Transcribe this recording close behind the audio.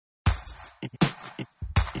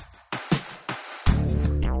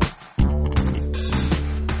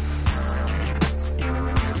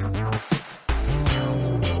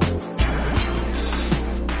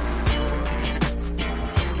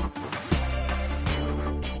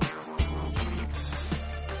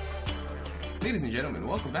Ladies and gentlemen,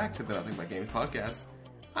 welcome back to the Nothing But Games podcast.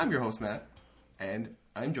 I'm your host, Matt, and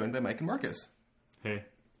I'm joined by Mike and Marcus. Hey.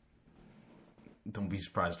 Don't be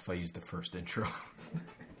surprised if I use the first intro.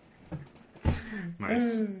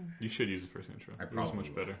 Nice. You should use the first intro. I It was probably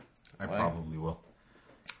much better. I Why? probably will.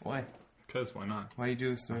 Why? Because why not? Why do you do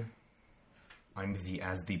this to me? I'm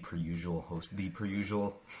the per usual host. The per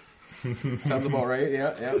usual. Sounds about right,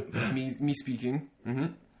 yeah. It's me speaking. Mm-hmm.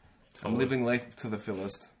 So I'm living life to the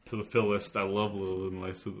fullest. to the fullest. I love living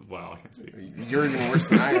life. Wow, I can't speak. You're even worse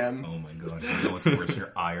than I am. Oh my god. You know what's worse,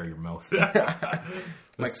 your eye or your mouth?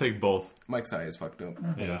 Let's take both. Mike's eye is fucked up.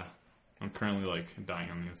 Yeah. I'm currently dying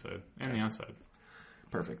on the inside and the outside.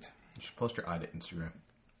 Perfect. You should post your eye to Instagram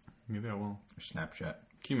Maybe I will. or Snapchat.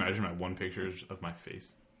 Can you imagine my one picture of my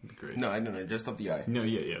face? It'd be great. No, just up the eye. No,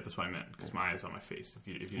 yeah, that's what I meant. Because my eye's on my face.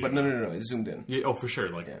 If you But no, it's zoomed in. Yeah, oh, for sure.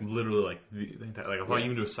 Yeah. Literally, the entire. I'll probably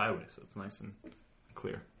even do it sideways, so it's nice and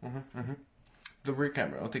clear. The rear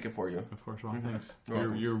camera, I'll take it for you. Of course, well, thanks. You're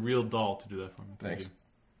welcome. You're a real doll to do that for me. Thank Thanks. you.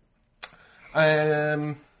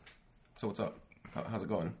 So what's up? How's it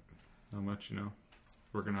going? Not much,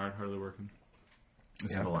 Working hard, hardly working.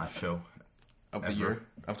 This is the last show. Of the Ever. year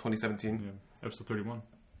of 2017. Yeah. Episode 31.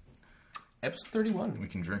 Episode 31. We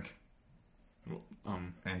can drink Well,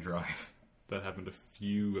 and drive. that happened a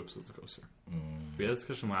few episodes ago, sir. We had a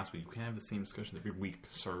discussion last week. We can't have the same discussion every week,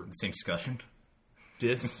 sir. The same discussion?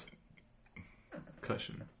 Discussion.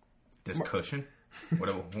 Discussion?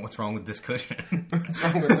 What's wrong with discussion? What's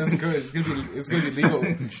wrong with this? Good. It's gonna be legal.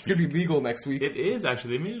 It's gonna be legal next week. It is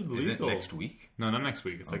actually. They made it legal. Is it next week? No, not next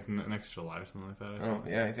week. It's like next July or something like that. I Oh think.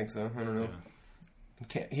 yeah, I think so. I don't know.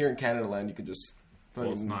 Yeah. Here in Canada land, you could just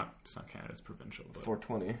Well, it's not Canada. It's provincial. But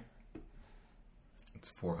 420. It's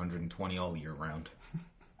 420 all year round.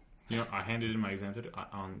 I handed in my exam today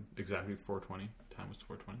on exactly 4:20. Time was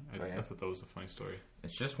 4:20. I thought that was a funny story.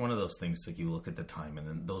 It's just one of those things, like you look at the time and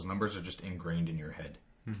then those numbers are just ingrained in your head.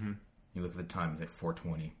 Mm-hmm. You look at the time, it's like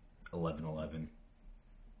 4:20, 11:11.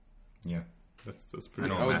 Yeah. That's pretty.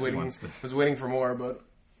 I know. I was Matthew waiting. wants to- Was waiting for more, but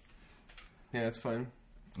yeah, it's fine.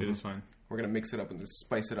 It is fine. We're gonna mix it up and just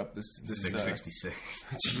spice it up. This 666.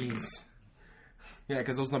 Jeez. Yeah,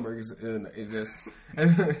 because those numbers exist.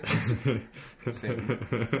 Same.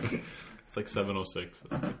 It's like 706.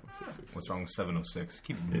 That's like 666. What's wrong with 706?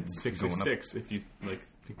 Keep It's going up. 666 if you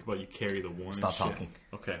think about you carry the one. Stop and shit. talking.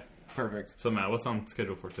 Okay. Perfect. So Matt, what's on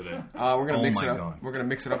schedule for today? We're gonna Oh mix my it up. God. We're gonna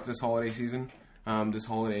mix it up this holiday season. This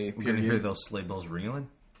holiday We're period. gonna hear those sleigh bells ringing.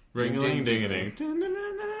 Ring a ling ding a ding.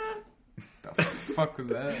 The fuck was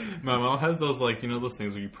that? My mom has those those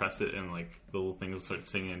things where you press it and the little things start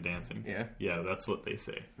singing and dancing. Yeah. Yeah, that's what they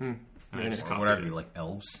say. And I just Or copied what are it. they, like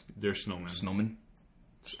elves? They're snowmen. Snowmen?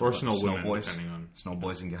 Or snow women, boys? depending on. Snow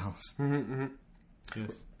boys and gals.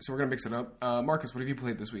 Yes. So we're gonna mix it up. Marcus, what have you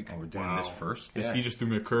played this week? Oh, we're doing Wow. this first? Yes, Yeah. he just threw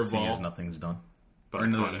me a Seeing as curveball. nothing's done. But Or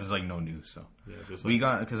no, caught it. there's no news, so. Yeah, just We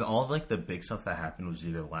got, because all the big stuff that happened was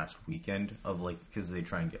either last weekend of because they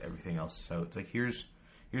try and get everything else out. It's like, here's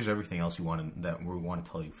everything else we want to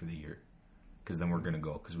tell you for the year. Because then we're going to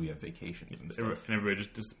go because we have vacations and stuff. and everybody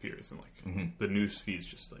just disappears and the news feeds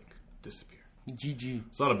just disappear. GG.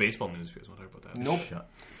 There's a lot of baseball news feeds. Want to talk about that? Nope. Shut.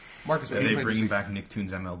 Marcus, what Are have you they played this bringing week? back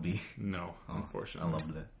Nicktoons MLB? No, I unfortunately.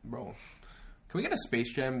 loved that. Bro, can we get a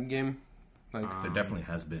Space Jam game? There definitely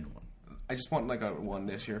has been one. I just want a one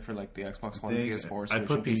this year for the Xbox One, They- PS4, I Switch,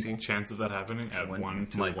 put and the PC. chance of that happening at When- 1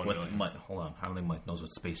 to Mike, 1 million. Mike, hold on. I don't think Mike knows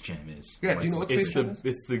what Space Jam is. Yeah, do you know what Space Jam is?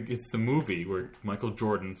 It's the movie where Michael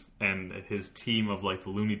Jordan and his team of the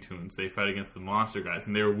Looney Tunes, they fight against the monster guys,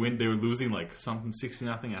 and they were losing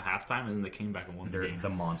 60-0 at halftime, and then they came back and won the They're game. the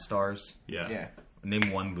Monstars. Yeah.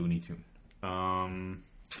 Name one Looney Tune.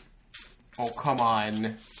 Oh, come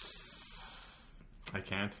on. I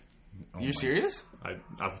can't. You serious?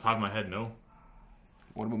 Off the top of my head, no.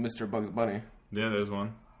 What about Mr. Bugs Bunny? Yeah, there's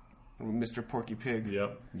one. What about Mr. Porky Pig?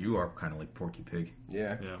 Yep. You are kind of like Porky Pig.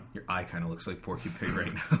 Yeah. Yeah. Your eye kind of looks like Porky Pig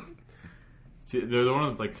right now. See, they're the one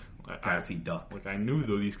of Daffy Duck. I knew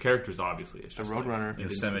these characters obviously. It's The just Roadrunner. they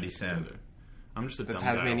didn't Yosemite put it Sam. together. I'm just a The dumb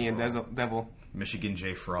Tasmanian guy overall. Devil. Michigan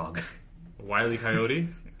J. Frog. Wile E. Coyote.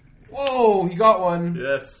 Whoa, he got one.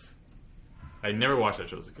 Yes. I never watched that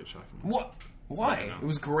show as a kid. Shockingly. What? Why? I know. It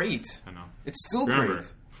was great. I know. It's still Remember,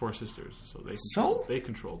 great. 4 sisters, so they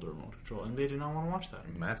controlled the remote control, and they did not want to watch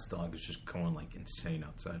that. Matt's dog is just going insane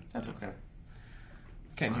outside. That's okay.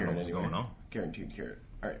 Can't I hear don't it know what's anyway. going on. Guaranteed to hear it.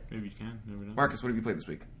 All right. Maybe you can. Never know. Marcus, what have you played this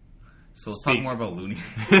week? So let's Speak. talk more about Looney.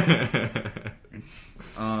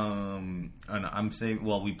 game? And I'm saying,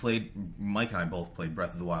 Mike and I both played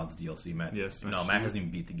Breath of the Wild's DLC. Matt, Yes, no, Matt hasn't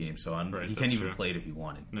even beat the game, so he can't even play it if he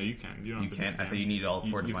wanted. No, you can. You don't. You have to can't. beat the I thought game. you need all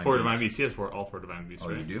four divine Four beasts. divine beasts. He has all four divine beasts. Oh,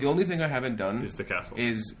 right? you do? The only thing I haven't done Is the castle.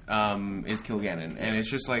 is kill Ganon, and it's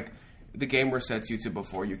just like the game resets you to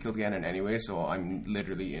before you kill Ganon anyway. So I'm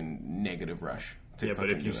literally in negative rush. Yeah,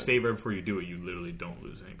 but if you save right before you do it, you literally don't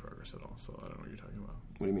lose any progress at all. So I don't know what you're talking about.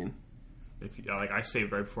 What do you mean? If you, like, I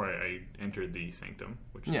saved right before I entered the Sanctum,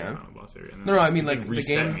 which is the final boss area. And No, I mean it like didn't the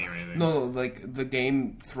reset game. me or anything. No, like the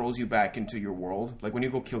game throws you back into your world. Like when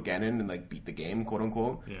you go kill Ganon and like beat the game, quote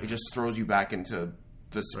unquote, it just throws you back into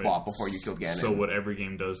the spot before you killed Ganon. So what every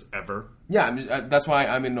game does ever. Yeah, that's why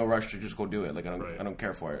I'm in no rush to just go do it. Like I don't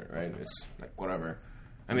care for it. Right? It's like whatever.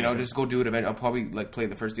 I mean, I'll just go do it. I'll probably like play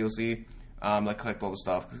the first DLC. Like collect all the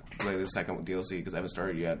stuff, play the second DLC because I haven't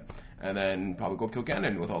started yet, and then probably go kill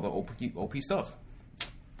Ganon with all the OP stuff.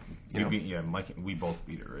 Mike, we both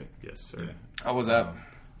beat it, right? Yes, sir. Yeah. How was that?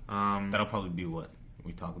 That'll probably be what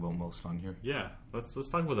we talk about most on here. Yeah, let's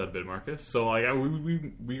talk about that a bit, Marcus. So like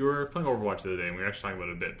we were playing Overwatch the other day, and we were actually talking about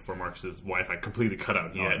it a bit before Marcus's Wi-Fi completely cut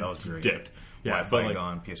out. That was great. Dipped. Yeah, Wi-Fi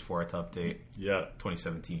gone. PS4 to update. Yeah,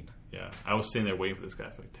 2017. Yeah, I was sitting there waiting for this guy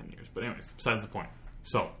for like 10 years. But anyways, besides the point.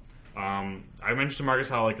 So. I mentioned to Marcus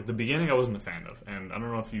how, like, at the beginning I wasn't a fan of, and I don't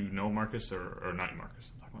know if you know Marcus or not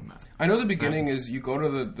Marcus. I'm talking about Matt. I know the beginning is you go to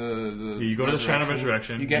the you go to the Shrine of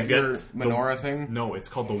Resurrection. You get your menorah thing. No, it's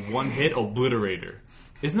called the One-Hit Obliterator.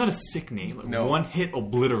 Isn't that a sick name? Like, no. One-Hit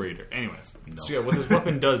Obliterator. Anyways, so yeah, what this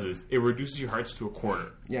weapon does is it reduces your hearts to a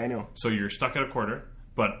quarter. Yeah, I know. So you're stuck at a quarter.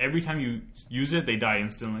 But every time you use it, they die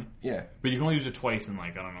instantly. Yeah. But you can only use it twice in,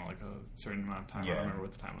 like, I don't know, like a certain amount of time. Yeah. I don't remember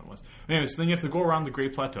what the time it was. But anyway, so then you have to go around the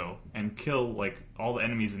Great Plateau and kill, like, all the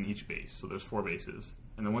enemies in each base. So there's 4 bases.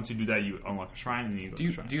 And then once you do that, you unlock a shrine, and then you go to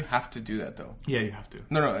the shrine. Do you have to do that, though? Yeah, you have to.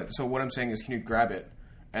 No. So what I'm saying is, can you grab it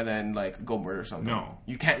and then, like, go murder something? No.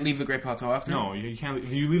 You can't leave the Great Plateau after? No, you can't.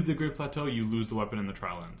 If you leave the Great Plateau, you lose the weapon and the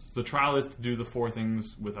trial ends. The trial is to do the 4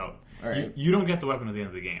 things without... All right. You don't get the weapon at the end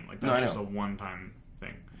of the game. Like, that's just a one-time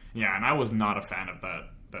thing. Yeah, and I was not a fan of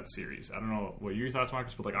that series. I don't know what your thoughts,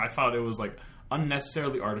 Marcus, but like I thought it was like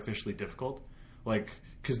unnecessarily artificially difficult. Like,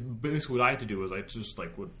 because basically what I had to do was I just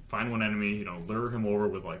like would find one enemy, lure him over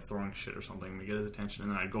with like throwing shit or something to get his attention,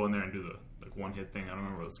 and then I'd go in there and do the like one hit thing. I don't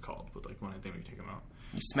remember what it's called, but like one hit thing where you take him out.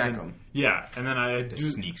 You smack him. Yeah, and then I do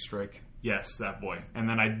sneak strike. Yes, that boy. And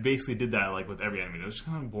then I basically did that like with every enemy. It was just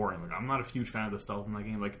kind of boring. Like I'm not a huge fan of the stealth in that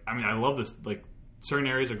game. Like I mean, I love this. Like certain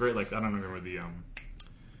areas are great. Like I don't remember the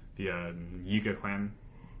Yiga clan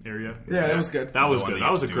area. Yeah, that was good. That was good.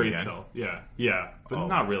 That was a great stealth. Yeah, but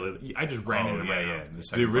not really. I just ran into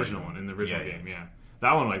the original one in the original game. Yeah,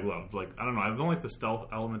 that one like loved. Like I don't know. I don't like the stealth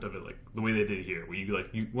element of it, like the way they did it here, where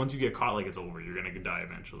you once you get caught, like it's over. You're gonna die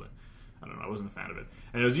eventually. I don't know. I wasn't a fan of it,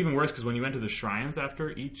 and it was even worse because when you went to the shrines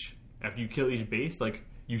after you kill each base, like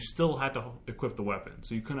you still had to equip the weapon,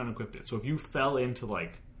 so you couldn't unequip it. So if you fell into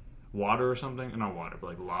like water or something, not water, but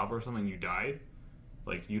like lava or something, you died.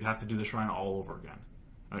 Like, you'd have to do the shrine all over again.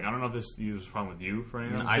 Like, I don't know if this was a problem with you for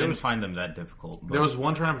anything. I didn't find them that difficult. But... There was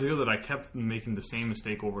one shrine in particular that I kept making the same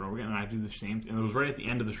mistake over and over again, and I do the same, and it was right at the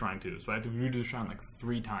end of the shrine too. So I had to redo the shrine like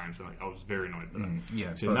 3 times, and like I was very annoyed by that.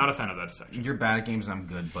 Yeah, so not a fan of that section. You're bad at games, and I'm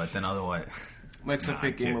good, but then otherwise, Mike's a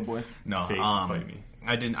fake gamer boy. No, fake, fight me.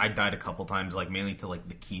 I didn't. I died a couple times, like mainly to like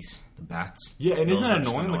the keys, the bats. Yeah, and isn't that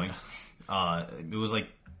annoying? It was like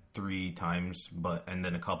 3 times, and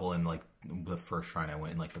then a couple in like the first shrine I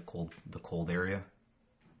went in, like the cold area.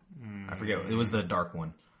 I forget. It was the dark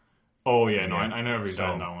one. Oh yeah, no, I never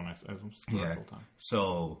died in that one. I was scared the whole time.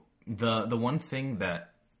 So the one thing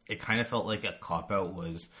that it kind of felt like a cop out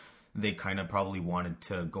was they kind of probably wanted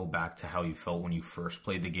to go back to how you felt when you first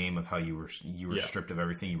played the game, of how you were stripped of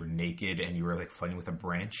everything, you were naked, and you were like fighting with a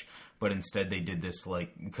branch. But instead, they did this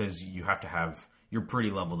like because you have to have. You're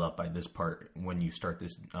pretty leveled up by this part when you start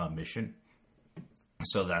this mission.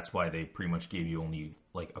 So that's why they pretty much gave you only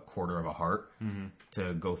like a quarter of a heart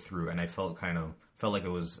to go through. And I felt like it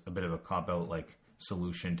was a bit of a cop-out like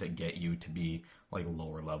solution to get you to be like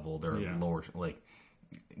lower leveled or lower, like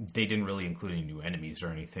they didn't really include any new enemies or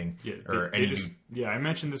anything. Yeah, I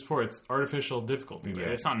mentioned this before. It's artificial difficulty. Yeah.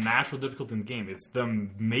 It's not natural difficulty in the game. It's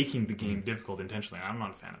them making the game difficult intentionally. I'm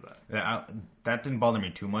not a fan of that. That didn't bother me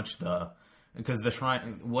too much. Because the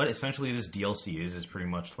shrine, what essentially this DLC is pretty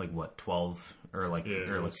much like what 12 or like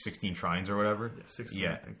 16 shrines or whatever. Yeah, 16.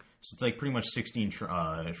 I think. So it's like pretty much 16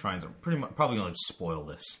 shrines. Are probably gonna spoil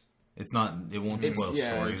this. It won't spoil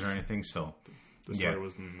stories or anything. So the story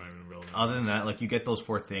wasn't even relevant. Other than that, like you get those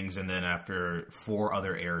 4 things, and then after 4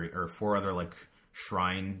 other like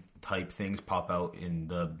shrine type things pop out in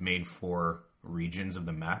the main 4 regions of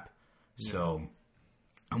the map. Yeah. So,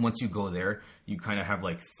 and once you go there, you kind of have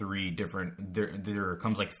like 3 different. There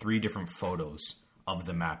comes like 3 different photos of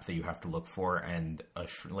the map that you have to look for, and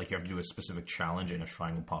like you have to do a specific challenge, and a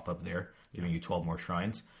shrine will pop up there, giving you 12 more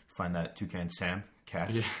shrines. You find that Toucan Sam,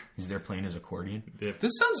 Cass, he's there playing his accordion. Yeah.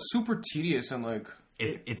 This sounds super tedious and like...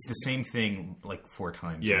 It's the same thing like 4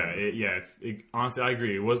 times. Yeah, honestly, I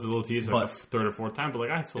agree. It was a little tedious like the 3rd or 4th time, but like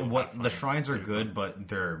I still... The shrines are good, but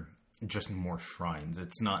they're just more shrines.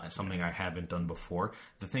 It's not something I haven't done before.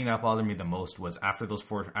 The thing that bothered me the most was after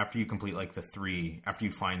you complete like the 3, after you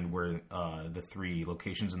find where the 3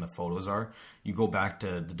 locations in the photos are, you go back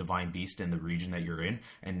to the Divine Beast in the region that you're in,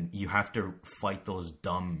 and you have to fight those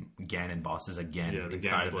dumb Ganon bosses again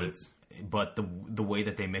inside of it. But the way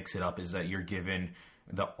that they mix it up is that you're given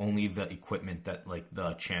only the equipment that like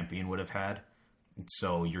the champion would have had.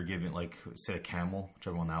 So you're given like, say, a camel,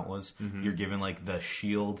 whichever one that was. Mm-hmm. You're given like the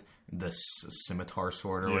shield, the scimitar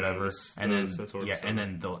sword or whatever, and then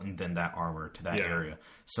that armor to that area.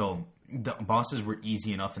 So the bosses were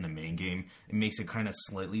easy enough in the main game. It makes it kind of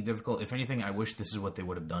slightly difficult. If anything, I wish this is what they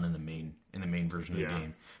would have done in the main version of the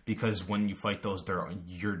game, because when you fight those,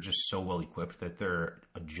 you're just so well equipped that they're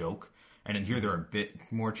a joke. And in here, they're a bit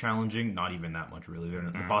more challenging. Not even that much, really.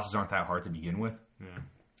 The bosses aren't that hard to begin with. Yeah.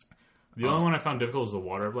 The only one I found difficult was the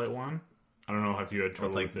Water Blight one. I don't know if you had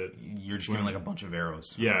trouble with it. You're just getting like a bunch of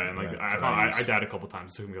arrows. Yeah, and like I died a couple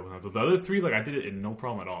times. It took me a couple times. But the other 3, like I did it in no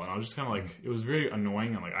problem at all. And I was just kind of like, it was very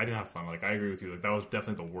annoying, and like I didn't have fun. Like I agree with you. Like that was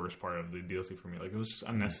definitely the worst part of the DLC for me. Like it was just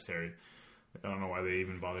unnecessary. Like, I don't know why they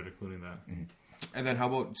even bothered including that. Mm-hmm. And then how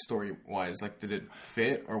about story-wise? Like, did it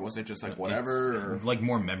fit, or was it just like whatever? Or... Like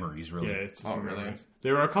more memories, really. Yeah, it's really? Memories.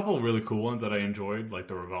 There were a couple of really cool ones that I enjoyed. Like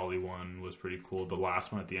the Rivali one was pretty cool. The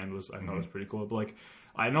last one at the end I thought was pretty cool. But like,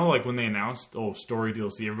 I know like when they announced story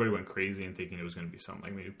DLC, everybody went crazy and thinking it was going to be something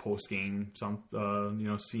like maybe post-game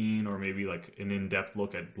scene, or maybe like an in-depth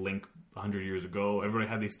look at Link 100 years ago. Everybody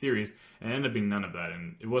had these theories, and it ended up being none of that.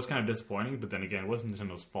 And it was kind of disappointing. But then again, it wasn't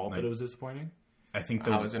Nintendo's fault that it was disappointing. I think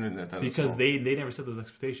how is it because they never set those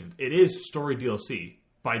expectations. It is story DLC.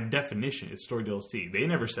 By definition, it's story DLC. They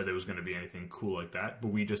never said it was going to be anything cool like that, but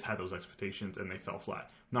we just had those expectations and they fell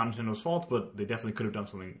flat. Not Nintendo's fault, but they definitely could have done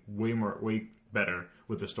something way better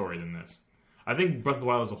with the story than this. I think Breath of the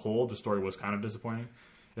Wild as a whole, the story was kind of disappointing.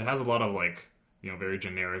 It has a lot of like, very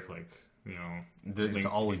generic it's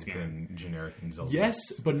always been generic in Zelda. Yes,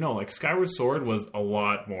 but no, like Skyward Sword was a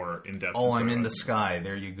lot more in depth. Oh, I'm in the sky.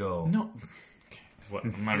 There you go. No.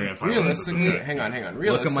 I'm not going to talk realistically, about this. hang on.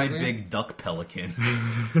 Look at my big duck pelican.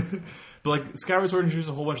 But like Skyward Sword introduced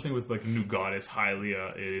a whole bunch of things with like a new goddess,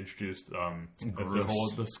 Hylia. It introduced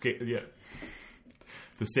the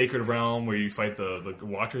sacred realm where you fight the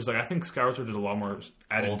Watchers. Like I think Skyward Sword did a lot more.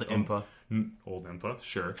 Old Impa,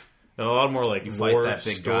 sure. A lot more like lore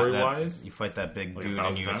story-wise. You fight that big dude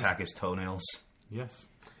and you attack his toenails. Yes.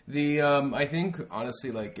 I think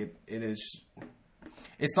honestly, like it is.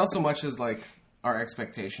 It's not so much as like our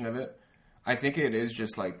expectation of it. I think it is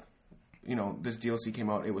just like, this DLC came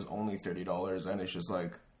out, it was only $30, and it's just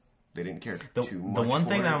like they didn't care too much. The one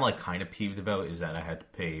thing that I'm like kind of peeved about is that I had to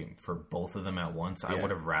pay for both of them at once. I would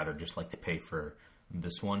have rather just like to pay for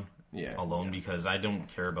this one alone because I don't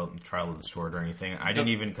care about Trial of the Sword or anything. I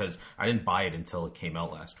didn't buy it until it came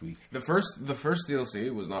out last week. The first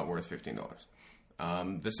DLC was not worth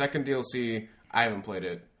 $15. The second DLC, I haven't played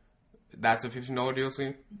it. That's a $15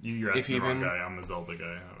 DLC. You're asking the wrong guy. I'm the Zelda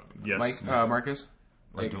guy. Yes, Marcus.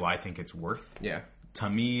 Like, do I think it's worth? Yeah. To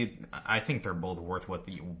me, I think they're both worth what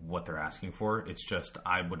they're asking for. It's just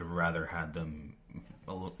I would have rather had them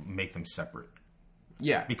make them separate.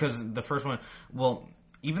 Yeah, because the first one,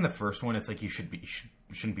 even the first one, it's like you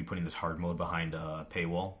shouldn't be putting this hard mode behind a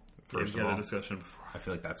paywall. First of all, the discussion before. I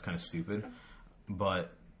feel like that's kind of stupid,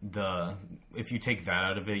 but. If you take that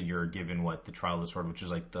out of it, you're given the Trial of the Sword, which is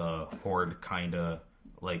like the horde kind of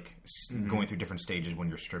like going through different stages when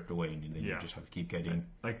you're stripped away, and then you just have to keep getting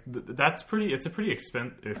like that's pretty. It's a pretty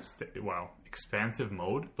expansive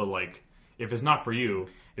mode, but like if it's not for you,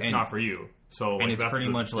 it's not for you. So and it's pretty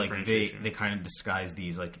much like they kind of disguise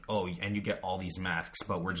these like and you get all these masks,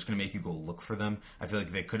 but we're just gonna make you go look for them. I feel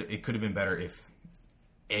like it could have been better if.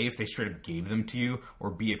 A, if they straight up gave them to you, or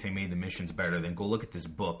B, if they made the missions better, then go look at this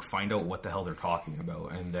book, find out what the hell they're talking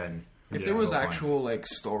about, and then... If there was actual, like,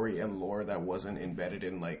 story and lore that wasn't embedded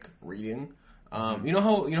in, like, reading... You know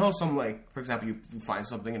how some, like, for example, you find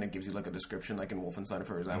something and it gives you, like, a description, like in Wolfenstein,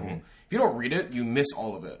 for example. If you don't read it, you miss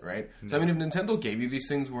all of it, right? So, I mean, if Nintendo gave you these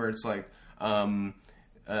things where it's like...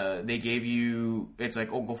 they gave you... It's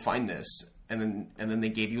like, go find this. And then they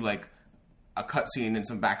gave you, like... a cutscene and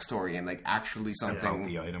some backstory and like actually something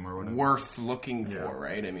the item or whatever. worth looking for,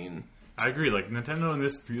 right? I mean, I agree. Like Nintendo in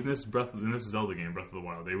this Zelda game, Breath of the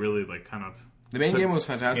Wild, they really like kind of. The main game was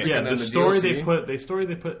fantastic. Yeah, and then the story DLC,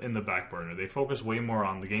 they put in the back burner. They focused way more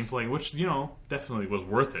on the gameplay, which definitely was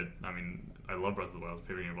worth it. I mean, I love Breath of the Wild, it's my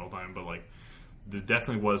favorite game of all time, but like there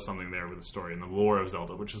definitely was something there with the story and the lore of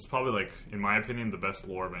Zelda, which is probably like, in my opinion, the best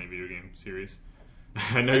lore of any video game series.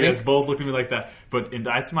 I know you guys both looked at me like that, but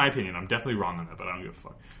that's my opinion. I'm definitely wrong on that, but I don't give a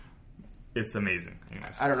fuck. It's amazing.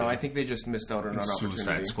 Anyways, I don't know. I think they just missed out on an opportunity.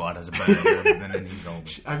 Suicide Squad has a better year than any Zelda.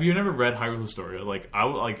 Have you never read Hyrule Historia?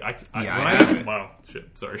 Wow,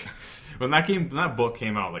 shit. Sorry. When that book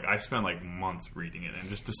came out, like I spent like months reading it and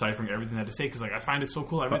just deciphering everything I had to say because like I find it so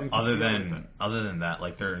cool. Everything. Other than that,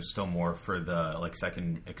 like there's still more for the like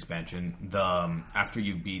second expansion. After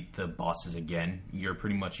you beat the bosses again, you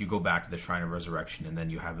go back to the Shrine of Resurrection, and then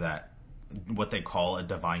you have that. What they call a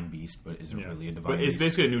divine beast, but isn't really a divine beast. But it's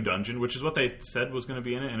basically a new dungeon, which is what they said was going to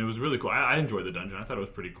be in it, and it was really cool. I enjoyed the dungeon. I thought it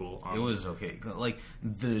was pretty cool. It was okay. Like,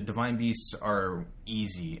 the divine beasts are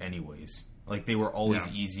easy anyways. Like, they were always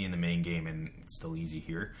easy in the main game, and it's still easy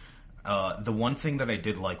here. The one thing that I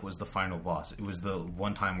did like was the final boss. It was the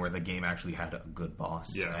one time where the game actually had a good boss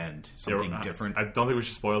and something different. I don't think we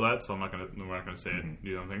should spoil that, so we're not going to say it.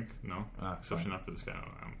 You don't think? No? Especially not for this guy.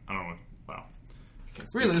 I don't know. Wow.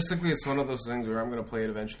 Realistically, it's one of those things where I'm going to play it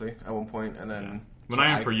eventually at one point, and then... When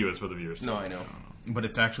I am for you, it's for the viewers. No, I know. But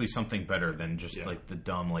it's actually something better than just like the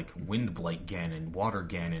dumb like Wind Blight Ganon, Water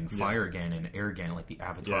Ganon, Fire Ganon, Air Ganon, like the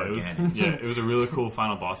Avatar Ganon. It was a really cool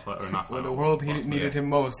final boss fight, or not final. When the world needed him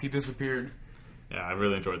most, he disappeared. Yeah, I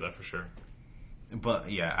really enjoyed that for sure. But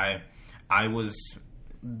yeah, I was...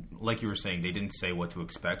 Like you were saying, they didn't say what to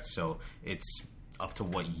expect, so it's up to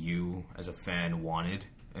what you, as a fan, wanted.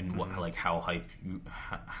 And what, like how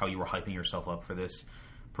you were hyping yourself up for this.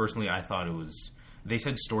 Personally, I thought it was. They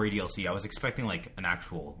said story DLC. I was expecting like an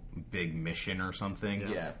actual big mission or something.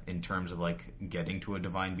 Yeah. In terms of like getting to a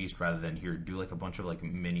divine beast, rather than here do like a bunch of like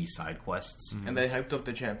mini side quests. And they hyped up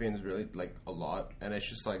the champions really like a lot, and it's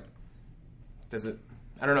just like, does it?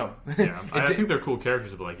 I don't know. Yeah, I think they're cool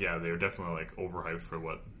characters, but like, yeah, they were definitely like overhyped for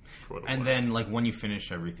what it was. And then like when you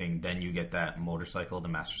finish everything, then you get that motorcycle, the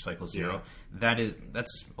Master Cycle Zero. Yeah.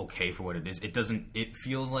 That's okay for what it is. It doesn't. It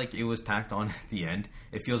feels like it was tacked on at the end.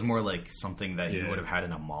 It feels more like something that you would have had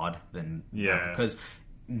in a mod than because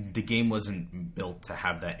the game wasn't built to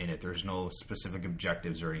have that in it. There's no specific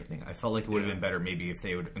objectives or anything. I felt like it would have been better maybe if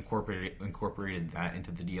they would incorporated that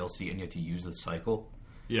into the DLC and you had to use the cycle.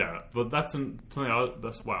 Yeah, but that's something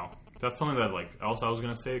that like I was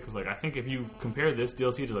going to say, because like I think if you compare this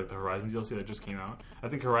DLC to like the Horizon DLC that just came out, I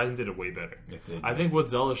think Horizon did it way better. It did. I think what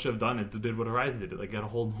Zelda should have done is did what Horizon did. Like get a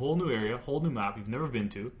whole new area, whole new map you've never been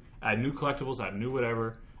to, add new collectibles, add new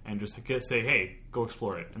whatever, and just say, hey, go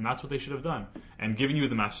explore it. And that's what they should have done. And giving you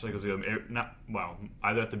the Master Cycle,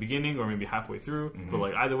 either at the beginning or maybe halfway through, but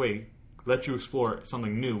like either way, let you explore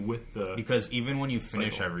something new with the... Because even when you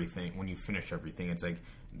finish everything, it's like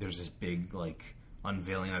there's this big like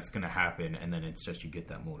unveiling that's going to happen, and then it's just you get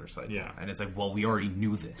that motorcycle. Yeah. And it's like, well, we already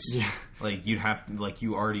knew this. Yeah. Like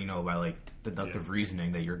you already know by like deductive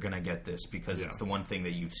reasoning that you're going to get this because it's the one thing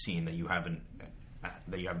that you've seen that you haven't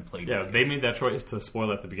played. Yeah, they made that choice to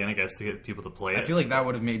spoil at the beginning, I guess, to get people to play it. I feel like that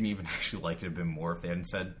would have made me even actually like it a bit more if they hadn't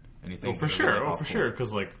said anything. Oh, for sure.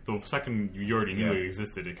 Because like the second you already knew it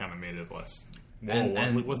existed, it kind of made it less.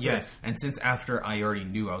 Whoa, what's this? And since after I already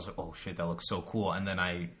knew, I was like, oh shit, that looks so cool. And then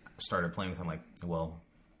I started playing with it, I'm like, well,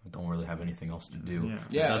 I don't really have anything else to do.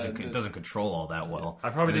 Yeah. It doesn't control all that well. I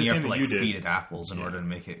probably did you the have same to that like you feed it apples in order to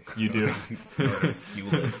make it. You do. In order to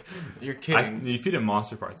fuel it. You're kidding. You feed it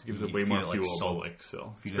monster parts, it gives it way more like fuel. Salt. But like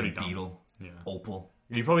still, Feed it's pretty it dumb. beetle. Yeah. Opal.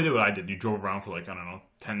 You probably did what I did. You drove around for like, I don't know,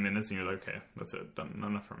 10 minutes, and you're like, okay, that's it, done,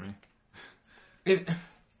 enough for me.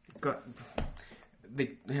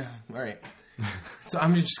 All right. So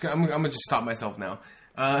I'm gonna just stop myself now.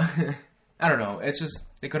 I don't know. It's just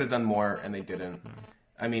they could have done more and they didn't.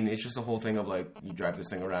 I mean, it's just the whole thing of like you drive this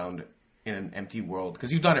thing around in an empty world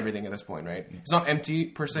because you've done everything at this point, right? It's not empty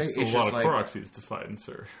per se. There's still it's a lot just of like Koroks to fight,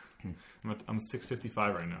 sir. I'm at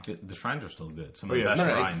 655 right now. The shrines are still good. Some of the best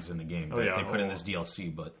shrines in the game. They put in this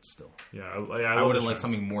DLC, but still. Yeah, I would have liked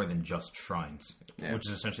something more than just shrines, which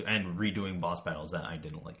is essentially and redoing boss battles that I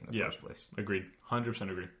didn't like in the first place. Agreed,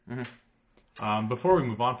 100% agree. Mm-hmm. Before we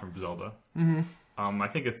move on from Zelda, I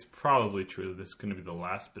think it's probably true that this is going to be the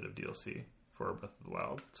last bit of DLC for Breath of the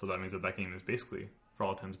Wild. So that means that game is basically, for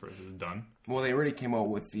all intents and purposes, done. Well, they already came out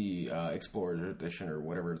with the Explorers Edition or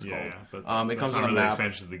whatever it's called. Yeah, but it comes with not a really map.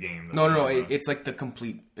 Expansion of the game. No. It's like the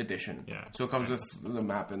complete edition. Yeah. So it comes with the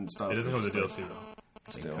map and stuff. It doesn't come with the DLC though.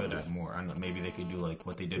 They could add more. I don't know, maybe they could do like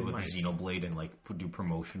what they did with Xenoblade and like do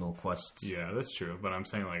promotional quests. Yeah, that's true. But I'm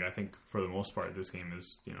saying like I think for the most part this game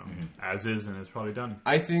is as is and it's probably done.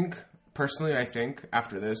 I think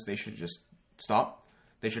after this they should just stop.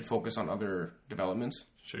 They should focus on other developments.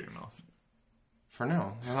 Shut your mouth. For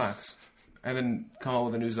now, relax, and then come out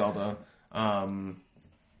with a new Zelda.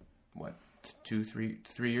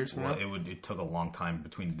 3 years from now? It took a long time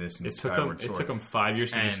between this and Skyward Sword. It took them 5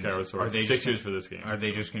 years to do Skyward Sword. 6 years for this game. Are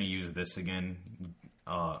they just going to use this again?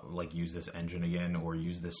 Use this engine again, or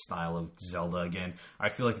use this style of Zelda again? I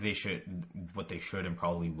feel like they should. What they should and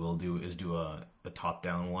probably will do is do a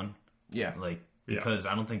top-down one. Yeah, because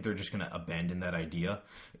I don't think they're just going to abandon that idea.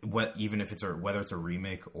 Even if whether it's a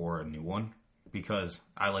remake or a new one, because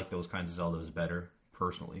I like those kinds of Zeldas better.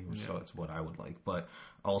 Personally, so it's what I would like, but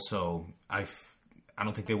also I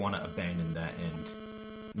don't think they want to abandon that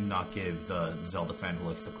and not give the Zelda fan who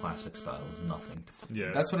likes the classic styles nothing.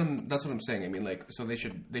 That's what I'm saying. I mean, like, so they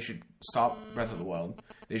should stop Breath of the Wild.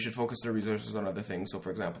 They should focus their resources on other things. So, for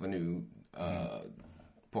example, the new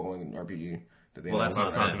Pokemon RPG that they that's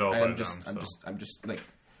not developed. I'm just like,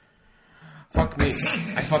 fuck me,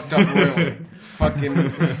 I fucked up royally. Fucking.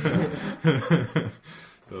 That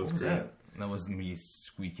was great. That was me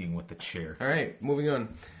squeaking with the chair. All right, moving on.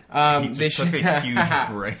 He just took a huge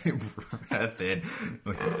breath in.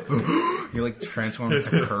 He transformed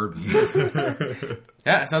into Kirby.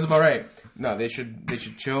 Yeah, sounds about right. No, they should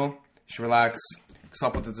chill. They should relax.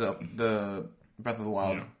 Stop with the Breath of the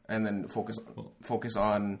Wild, and then focus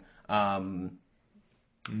on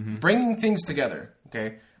bringing things together.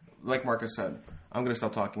 Okay, like Marcus said. I'm gonna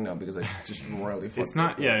stop talking now because I just royally fucked It's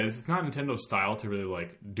not Nintendo's style to really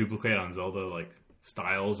duplicate on Zelda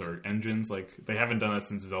styles or engines. They haven't done it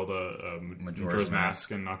since Zelda Majora's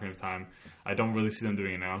Mask and Ocarina of Time. I don't really see them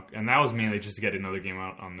doing it now, and that was mainly just to get another game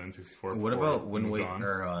out on the N64. What about Wind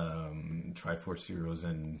Waker, Triforce Heroes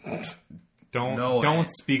and?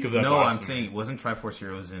 Don't speak of that. No, I'm saying wasn't Triforce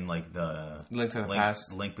Heroes in the Link to the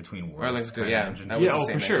Past, Link Between Worlds? Or Link to engine?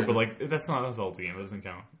 For sure. Engine. But that's not a Zelda game. It doesn't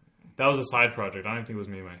count. That was a side project. I don't think it was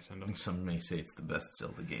made by Nintendo. Some may say it's the best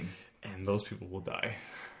Zelda game. And those people will die.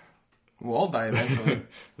 We'll all die eventually.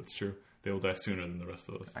 That's true. They will die sooner than the rest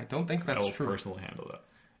of us. I don't think that's true. I will personally handle that.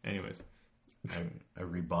 Anyways. I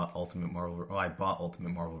rebought Ultimate Marvel. I bought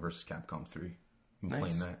Ultimate Marvel vs. Capcom 3. I'm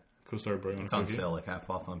playing that. Cool Star Boy. It's on sale, half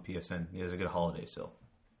off on PSN. Yeah, there's a good holiday sale.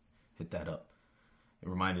 Hit that up. It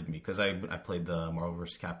reminded me, because I played the Marvel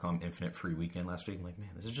vs. Capcom Infinite free weekend last week. I'm like, man,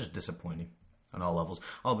 this is just disappointing. On all levels.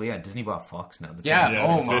 Oh, but yeah, Disney bought Fox now.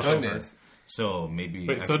 Oh my goodness. So maybe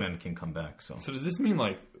X-Men can come back. So does this mean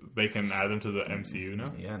they can add them to the MCU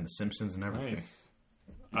now? Yeah, and the Simpsons and everything. Nice.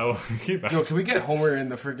 I will keep. Yo, can we get Homer in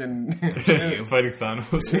the freaking fighting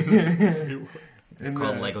Thanos? It's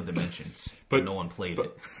called Lego Dimensions, but no one played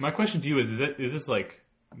it. My question to you is this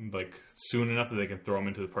soon enough that they can throw them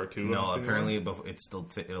into the part 2? No, apparently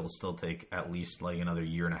it'll still take at least another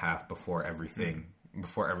year and a half before everything.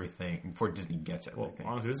 Before Disney gets everything.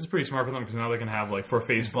 Well, honestly, this is pretty smart for them because now they can have for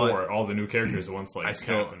Phase 4 all the new characters at once. What's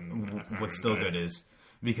still good is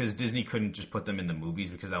because Disney couldn't just put them in the movies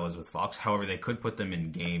because that was with Fox. However, they could put them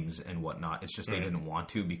in games and whatnot. It's just they didn't want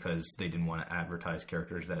to because they didn't want to advertise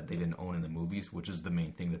characters that they didn't own in the movies, which is the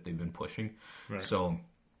main thing that they've been pushing. Right. So,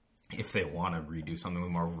 if they want to redo something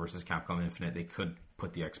with Marvel vs. Capcom Infinite, they could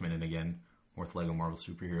put the X-Men in again. With Lego Marvel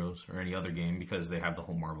Superheroes or any other game because they have the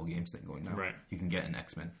whole Marvel games thing going now. Right. You can get an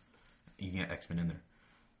X-Men. You can get X-Men in there.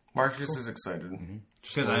 Marcus is excited.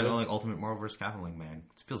 Because I know Ultimate Marvel vs. Capcom. Man,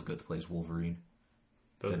 it feels good to play as Wolverine,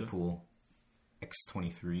 Deadpool,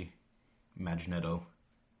 X-23, Magneto,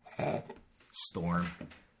 Storm,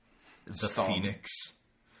 Phoenix.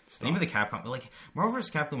 And even the Capcom. Marvel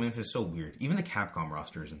vs. Capcom Infinite is so weird. Even the Capcom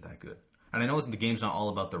roster isn't that good. And I know the game's not all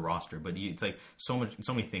about the roster, but it's so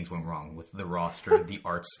many things went wrong with the roster, the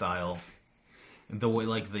art style, the way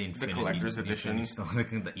the Infinity, the collector's edition,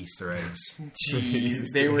 the Easter eggs.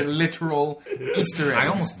 Jeez, they were literal Easter eggs. I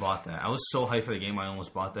almost bought that. I was so hyped for the game, I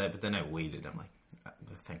almost bought that, but then I waited. I'm like,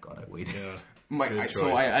 thank God I waited. Yeah.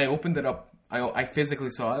 I opened it up. I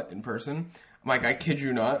physically saw it in person. I'm like, I kid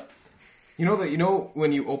you not. You know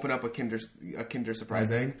when you open up a Kinder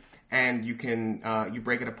Surprise egg. And you can you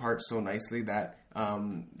break it apart so nicely that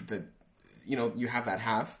you have that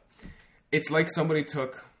half. It's like somebody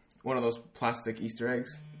took one of those plastic Easter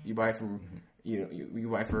eggs you buy from you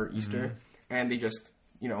buy for Easter, and they just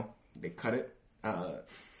they cut it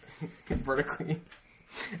vertically,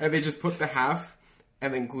 and they just put the half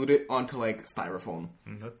and then glued it onto styrofoam.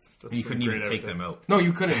 That's you couldn't even take them out. No,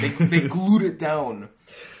 you couldn't. They glued it down.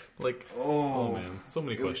 Oh man, so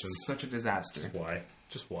many questions. It was such a disaster.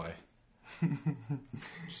 Just why?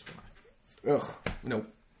 Ugh.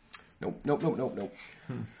 Nope.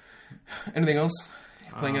 Anything else?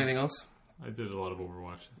 Playing anything else? I did a lot of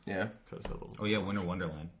Overwatch. Yeah. Oh yeah, Winter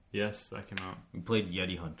Wonderland. Yes, that came out. We played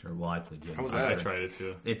Yeti Hunter. Well, I played Yeti. How was Hunter. that? I tried it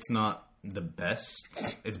too. It's not the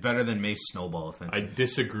best. It's better than May's Snowball Offensive. I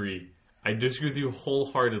disagree. I disagree with you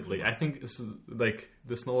wholeheartedly. I think this is, like,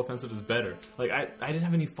 the Snow Offensive is better. Like, I didn't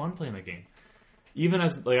have any fun playing that game. Even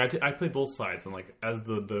as, like, I played both sides, and, like, as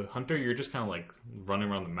the hunter, you're just kind of, like, running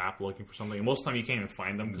around the map looking for something. And most of the time, you can't even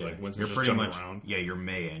find them, because, like, Winston's just jumping around. Yeah, you're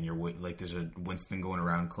May, and you're, like, there's a Winston going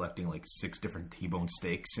around collecting, like, 6 different T-bone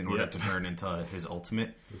steaks in order to turn into his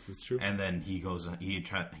ultimate. This is true. And then he goes, he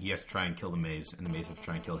has to try and kill the Maze, and the Maze has to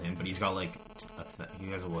try and kill him. But he's got, like,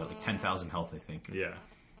 he has, like, 10,000 health, I think. Yeah.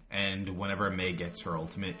 And whenever May gets her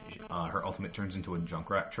ultimate turns into a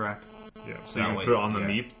Junkrat trap. Yeah, so you can put it on the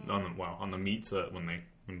meat, on the meat, so that when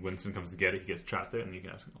Winston comes to get it, he gets trapped there, and you can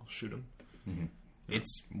ask him, I'll shoot him. Mm-hmm. Yeah.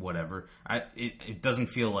 It's whatever. It doesn't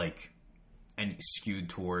feel like any skewed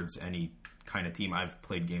towards any kind of team. I've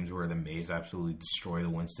played games where the Maze absolutely destroy the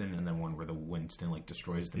Winston, and then one where the Winston like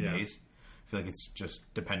destroys the Maze. I feel like it's just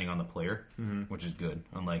depending on the player, which is good.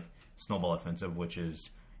 Unlike Snowball Offensive, which is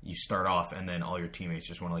you start off and then all your teammates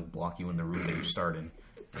just want to like block you in the route that you start in.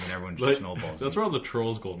 And then everyone just snowballs. That's where all the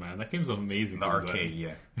trolls go, man. That game's amazing. The arcade,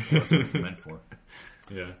 yeah. That's what it's meant for.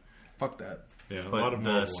 Yeah. Fuck that. Yeah, but a lot of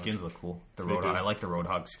the skins look cool. I like the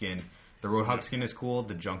Roadhog skin. The Roadhog skin is cool.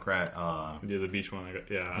 The Junkrat... yeah, the beach one. I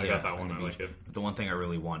got that one. I like it. But the one thing I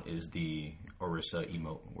really want is the Orisa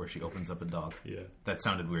emote, where she opens up a dog. Yeah. That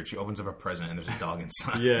sounded weird. She opens up a present and there's a dog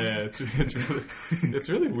inside. Yeah, it's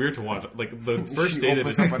really weird to watch. Like, the first day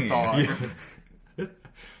opens up a dog.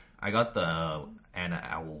 I got the Anna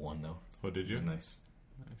Owl one, though. Oh, did you? Nice.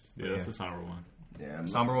 Yeah, that's the somber one. Yeah,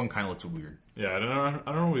 somber one kind of looks weird. Yeah,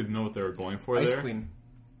 I don't really know what they were going for Ice there. Queen.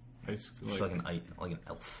 She's like an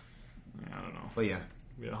elf. Yeah, I don't know. But yeah.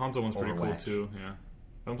 Yeah, Hanzo one's pretty cool too. Yeah.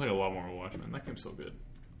 I'm playing a lot more Overwatch, man. That game's so good.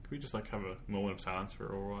 Could we just like have a moment of silence for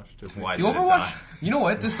Overwatch? Why the Overwatch? You know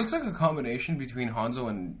what? This looks like a combination between Hanzo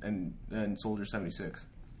and Soldier 76.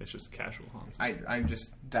 It's just casual Hanzo. I'm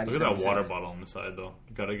just daddy. Look at that water bottle on the side though.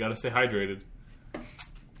 You gotta stay hydrated.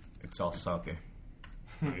 It's all sake.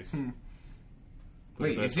 Nice.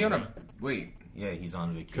 Wait, is he on a... Wait. Yeah, he's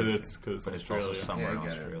on vacation. Because it's also summer in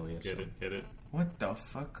Australia. Get it. What the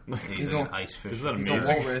fuck? He's an ice fish. Isn't that amazing? He's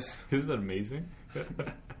a walrus. Isn't that amazing?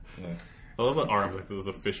 Yeah. I love that arm. Like, there's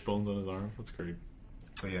the fish bones on his arm. That's great.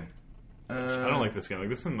 But yeah. I don't like this game. Like,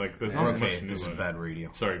 this one, like, there's not much new. This is bad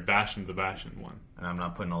radio. Sorry, Bastion the Bastion one. And I'm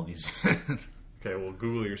not putting all these... Okay, well,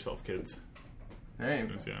 Google yourself, kids. Hey.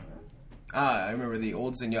 Yeah. I remember the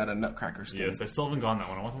old Zenyatta Nutcracker skin. Yes, I still haven't gotten that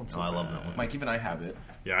one. I want one so bad. I love that one. Mike, even I have it.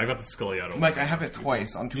 Yeah, I got the Scully out. Mike, I have it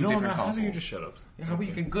twice on two different consoles. How do you just shut up? Yeah, how about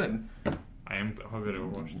you get good? I am. How good at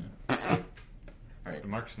Overwatch? All right.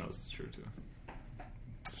 Marcus knows it's true too.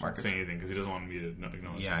 Marcus, say anything because he doesn't want me to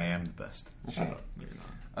acknowledge. Yeah, I am the best. Shut up. No, you're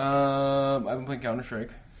not. I've been playing Counter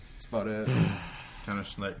Strike. That's about it.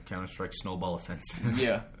 Counter Strike Snowball Offensive.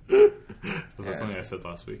 Yeah. Was that something I said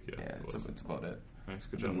last week? Yeah, it's about it. Nice,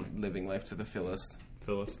 good job. Living life to the fullest.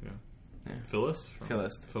 Phyllis, yeah. Phyllis?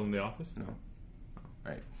 Phyllis. Film The Office? No. All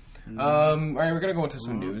right. All right, we're gonna go into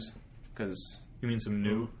some news because. You mean some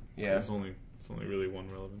new? Yeah. It's only really one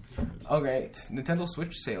relevant. Okay, Nintendo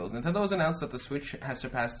Switch sales. Nintendo has announced that the Switch has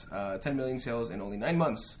surpassed 10 million sales in only 9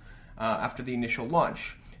 months after the initial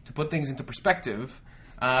launch. To put things into perspective,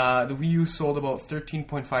 the Wii U sold about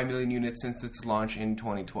 13.5 million units since its launch in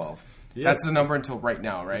 2012. Yeah. That's the number until right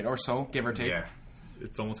now, right? Or so, give or take. Yeah.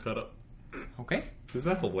 It's almost caught up. Okay.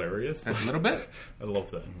 Isn't that hilarious? A little bit. I love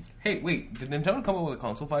that. Hey, wait. Did Nintendo come up with a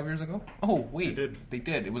console 5 years ago? Oh, wait. They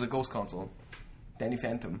did. It was a ghost console. Danny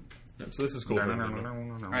Phantom. Yep, so this is cool.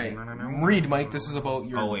 Alright. Read, Mike. This is about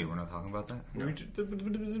your... Oh, wait. We're not talking about that? No.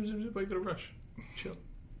 Why you gotta rush? Chill.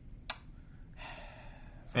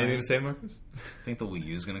 Anything to say, Marcus? I think the Wii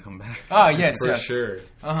U is going to come back. Ah, yes, For sure.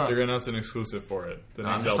 Uh-huh. They're going to announce an exclusive for it.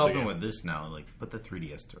 I'm just talking with this now. Like, put the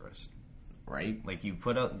 3DS to rest. Right. Like, you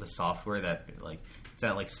put out the software that, like, it's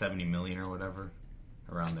at like 70 million or whatever.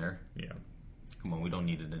 Around there. Yeah. Come on, we don't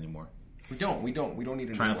need it anymore. We don't need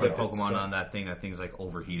it Trying to play Pokemon on that thing's like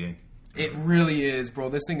overheating. It really is, bro.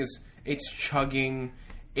 This thing is, it's chugging.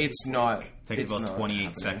 It's not. It takes about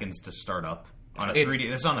 28 seconds to start up. On a 3D,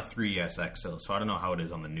 this is on a 3DS XL, so I don't know how it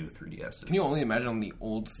is on the new 3DS. Can you only imagine on the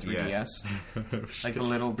old 3DS? Yeah. Like the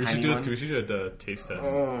little tiny one? We should do a taste test.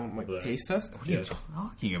 Oh, my taste test? What are you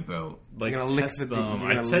talking about? Like, you're gonna lick the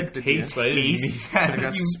I said taste, but I didn't mean like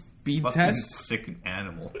a Speed Fucking test? sick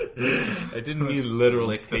animal. I didn't mean literal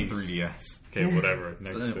Lick the taste. 3DS. Okay, whatever.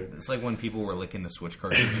 Next thing. It's like when people were licking the Switch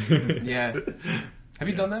cartridges. Yeah. Have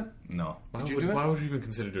you done that? No. Why Did you would, do it? why would you even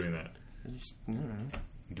consider doing that?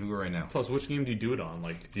 Do it right now. Plus, which game do you do it on?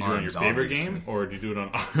 Like, do you do it on your Arms, favorite obviously. game, or do you do it on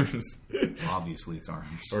ARMS? Obviously, it's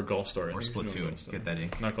ARMS. Or Golf Story. Or Splatoon. Get that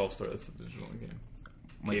ink. Not Golf Story, that's the digital game.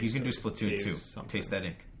 Like, you can do Story. Splatoon Cave too. something. Taste that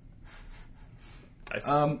ink.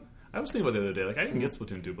 I was thinking about the other day, like, I didn't get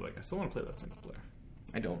Splatoon 2, but, like, I still want to play that single player.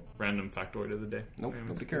 I don't. Random factoid of the day. Nope,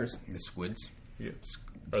 nobody cares. The squids. Yeah.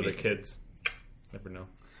 Or the kids. Never know.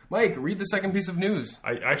 Mike, read the second piece of news.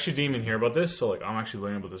 I actually didn't even hear about this, so like I'm actually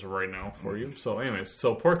learning about this right now for you. So anyways,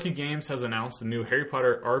 so Porky Games has announced a new Harry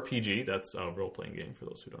Potter RPG, that's a role-playing game for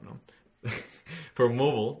those who don't know, for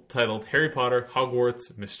mobile, titled Harry Potter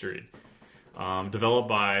Hogwarts Mystery. That's supposed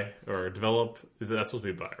to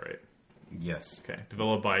be by, right? Yes. Okay,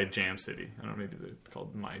 developed by Jam City. I don't know, maybe they're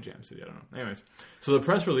called My Jam City, I don't know. Anyways, so the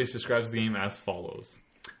press release describes the game as follows.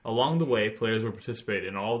 Along the way, players will participate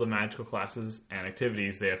in all the magical classes and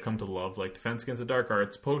activities they have come to love, like Defense Against the Dark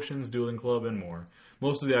Arts, Potions, Dueling Club, and more.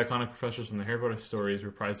 Most of the iconic professors from the Harry Potter stories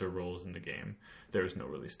reprise their roles in the game. There is no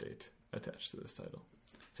release date attached to this title.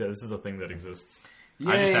 So this is a thing that exists.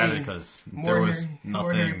 I just Yay. added it because there was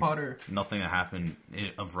more Harry Potter. nothing that happened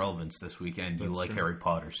of relevance this weekend. You That's like true. Harry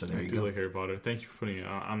Potter, so there I you do go. like Harry Potter. Thank you for putting it.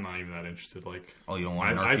 I'm not even that interested. Like, Oh, you don't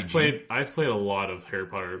want an RPG? I've played a lot of Harry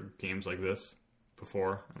Potter games like this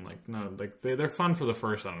before, and like no, like they're fun for the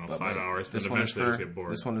first 5 hours, but eventually they just get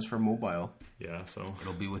bored. This one is for mobile. Yeah, so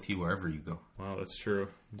It'll be with you wherever you go. wow, that's true.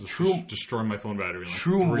 True- Destroy my phone battery. In like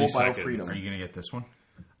true 3 mobile seconds. freedom. Are you gonna get this one,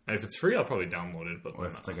 If it's free, I'll probably download it. But or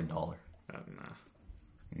if it's like $1? nah.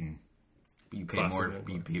 But you paid Classic more.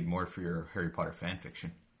 mobile. You paid more for your Harry Potter fan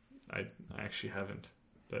fiction. I actually haven't.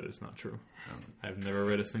 That is not true. I've never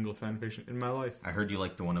read a single fan fiction in my life. I heard you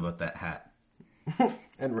like the one about that hat,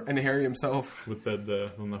 And Harry himself. With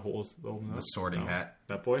the holes, the sorting hat.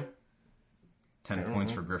 That boy. 10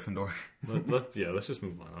 points for Gryffindor. Let's just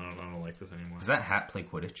move on. I don't like this anymore. Does that hat play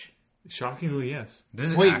Quidditch? Shockingly, yes.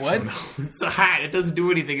 Does it Wait, actually? what? It's a hat. It doesn't do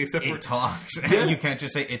anything except for It talks. And you can't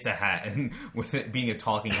just say it's a hat, and with it being a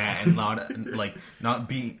talking hat, and not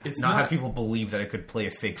have people believe that it could play a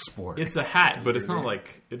fake sport. It's a hat, but it's not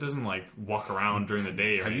like it doesn't like walk around during the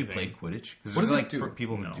day or Have you anything. played Quidditch? Because What does there's it like do?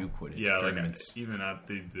 people who No. do Quidditch. Yeah, like tournaments. even at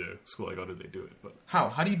the school I go to, they do it. But How?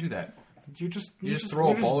 How do you do that? you just throw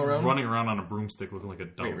a you're ball just around? running around on a broomstick looking like a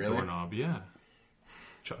dumb Wait, really? doorknob. Yeah,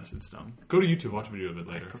 trust it's dumb. Go to YouTube, watch a video of it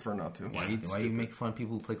I later. prefer not to. Why do you make fun of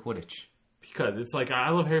people who play Quidditch? Because it's like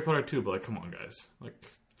I love Harry Potter too, but like, come on, guys, like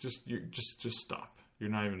just stop.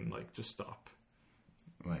 You're not even like just stop.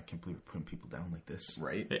 Well, I can't believe we're putting people down like this.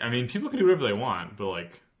 Right? I mean, people can do whatever they want, but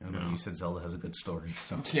like, I don't know. You said Zelda has a good story,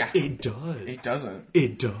 so Yeah. it does. It doesn't.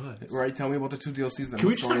 It does. Right? Tell me about the 2 DLCs then. Can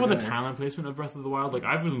we What just talk about stories the in there? timeline placement of Breath of the Wild? Like,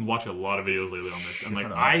 I've been watching a lot of videos lately on this, and like,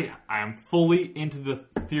 Shut up. I am fully into the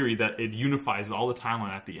theory that it unifies all the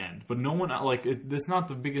timeline at the end. But no one like it's not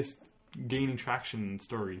the biggest gaining traction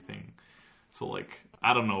story thing. So like,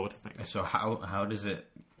 I don't know what to think. So how does it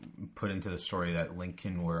put into the story that Link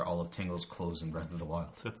can wear all of Tingle's clothes in Breath of the Wild?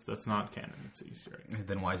 That's not canon. It's an Easter egg.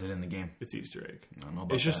 Then why is it in the game? It's Easter egg. I don't know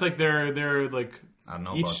about It's just that. like they're like I don't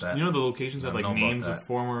know each. about that. You know the locations I have don't like know about names of that.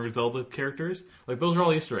 former Zelda characters. Like those are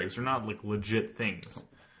all Easter eggs. They're not like legit things.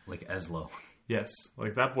 Like Eslo. Yes,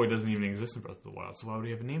 like that boy doesn't even exist in Breath of the Wild. So why would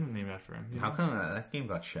he have a name named after him? You How know? come that game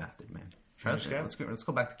got shafted, man? Let's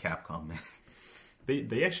go back to Capcom, man.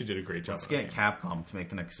 They actually did a great job. Let's on that get game. Capcom to make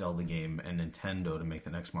the next Zelda game and Nintendo to make the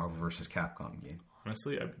next Marvel vs. Capcom game.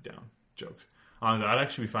 Honestly, I'd be down. Jokes. Honestly, I'd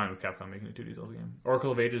actually be fine with Capcom making a 2D Zelda game.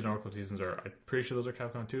 Oracle of Ages and Oracle of Seasons are. I'm pretty sure those are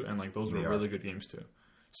Capcom too, and like those were They are. really good games too.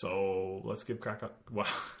 So let's give Capcom.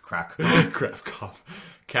 Capcom.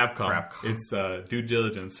 Capcom. It's due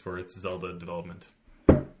diligence for its Zelda development.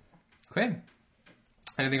 Okay.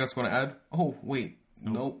 Anything else you want to add? Oh, wait.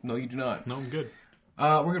 No, you do not. No, I'm good.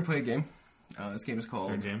 We're going to play a game. This game is Sorry,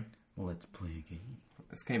 called... game. Let's play a game.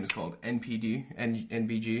 This game is called NPD,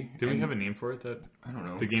 NBG. Did we have a name for it? That I don't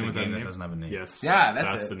know. the game The without game a that name doesn't have a name. Yes. Yeah,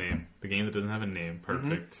 that's it. the name. The game that doesn't have a name.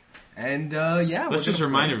 Perfect. And, yeah. Let's just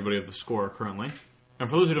remind everybody of the score currently. And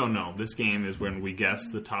for those who don't know, this game is when we guess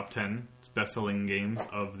the top 10 best-selling games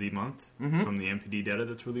of the month from the NPD data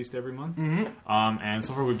that's released every month. And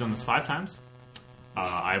so far we've done this 5 times.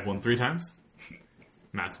 I've won 3 times.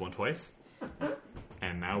 Matt's won twice.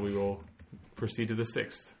 And now we will proceed to the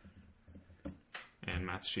 6th. And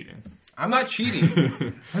Matt's cheating. I'm not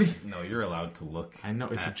cheating. No, you're allowed to look. I know,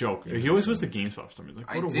 it's a joke. He always goes to GameSpot for some reason.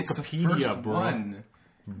 Like, go to It's the Wikipedia, first bro. one.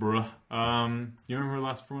 Bruh. You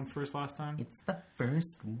remember first last time? It's the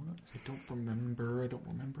first one. I don't remember.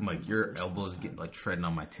 Mike, your elbows get like treading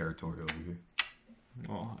on my territory over here.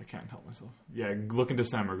 Well, I can't help myself. Yeah, look in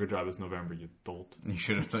December. Good job. It's November, you dolt. You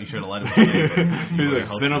should have let him say it. He's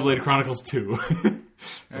like, Xenoblade Chronicles 2.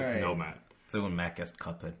 It's like, right. no, Matt. It's like when Matt guessed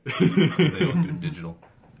Cuphead. They don't do digital.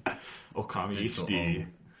 Okami Digital HD.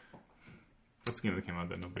 That's the game that came out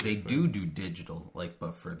that nobody. They do digital, like,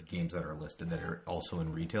 but for the games that are listed that are also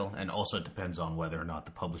in retail, and also it depends on whether or not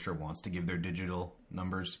the publisher wants to give their digital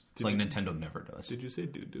numbers. Nintendo never does. Did you say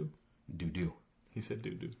doo-doo? Doo-doo. He said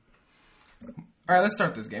doo-doo. All right, let's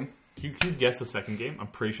start this game. You could guess the second game. I'm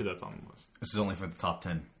pretty sure that's on the list. This is only for the top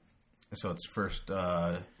 10. So it's first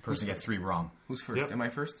person to get 3 wrong. Who's first? Yep. Am I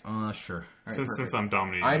first? Sure. Right, since I'm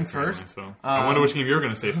dominating. I'm apparently, first. So I wonder which game you're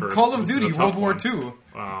going to say first. Call of This is Duty a World tough War one. II.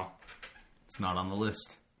 Wow. It's not on the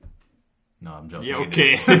list. No, I'm joking. Yeah, It okay.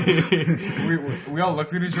 is. We all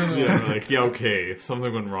looked at each other. Yeah, we're like, yeah, okay.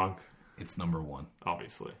 Something went wrong. It's number 1.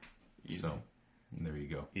 Obviously. Easy. So, there you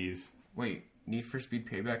go. Wait, Need for Speed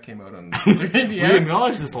Payback came out on We 3DS?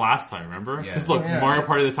 acknowledged this last time, remember? Yeah. Because look, Oh, yeah. Mario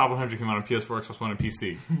Party the Top 100 came out on PS4, Xbox One, and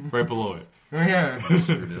PC. Right below it. Oh, yeah.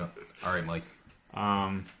 Sure did. All right, Mike.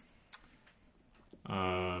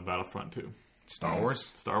 Battlefront 2. Star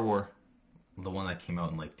Wars? Star Wars. The one that came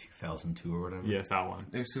out in like 2002 or whatever? Yes, that one.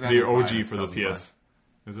 It was The 2005. OG for the 2005. PS.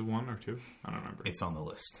 Is it 1 or 2? I don't remember. It's on the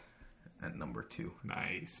list at number 2.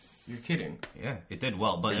 Nice. You're kidding. Yeah, it did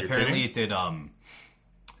well, but Are you apparently kidding?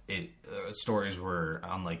 it did. Stories were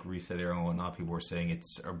on like Reset Era and whatnot. People were saying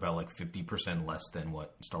it's about like 50% less than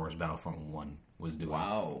what Star Wars Battlefront 1 was doing.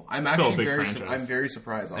 Wow. I'm Still a actually big very franchise. I'm very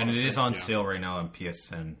surprised, honestly. And it is on Yeah. sale right now on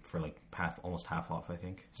PSN for like almost half off, I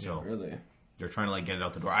think. So Really? they're trying to like get it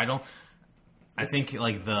out the door. I think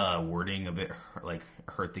like the wording of it like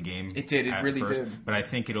hurt the game. It did. It at really first, did. But I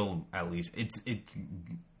think it'll at least it's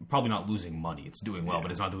probably not losing money. It's doing well, Yeah.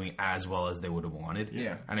 but it's not doing as well as they would have wanted.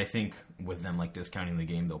 Yeah. And I think with them like discounting the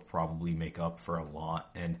game, they'll probably make up for a lot.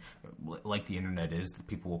 And like the internet is,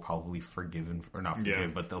 people will probably forgive or not forgive, Yeah.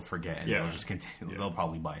 but they'll forget and Yeah. they'll just continue. Yeah. They'll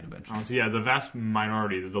probably buy it eventually. Honestly, yeah, the vast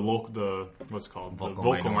minority, the what's it called? Vocal The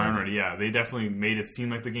vocal minority. minority, yeah, they definitely made it seem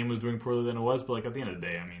like the game was doing poorly than it was, but like at the end of the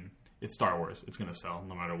day, I mean, it's Star Wars. It's going to sell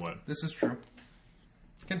no matter what. This is true.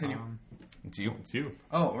 Continue. It's you. It's you.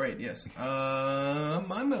 Oh, right, yes. I'm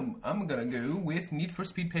gonna go with Need for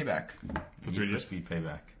Speed Payback. Need for Speed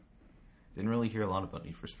Payback. Didn't really hear a lot about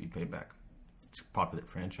Need for Speed Payback. It's a popular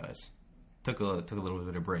franchise. Took a little bit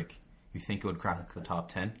of a break. You think it would crack the top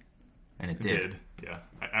 10? And it It did. did. Yeah.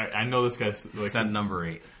 I know this guy's like. It's at number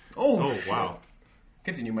 8. Oh, shit. wow.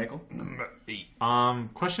 Continue, Michael. Number 8.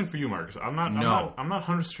 Question for you, Marcus. I'm not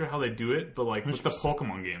 100% sure how they do it, but like with the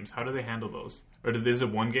Pokemon games, how do they handle those? Or is it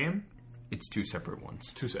one game? It's 2 separate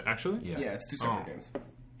ones. Actually? Yeah. Yeah, it's 2 separate Oh. games.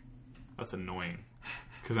 That's annoying.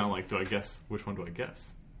 Because I'm like, do I guess? Which one do I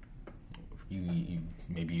guess? You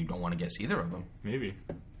maybe you don't want to guess either of them. Maybe.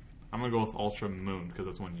 I'm going to go with Ultra Moon because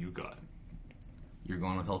that's one you got. You're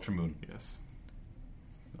going with Ultra Moon. Yes.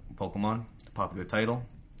 Pokemon, the popular title.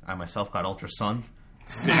 I myself got Ultra Sun.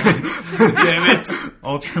 Damn it!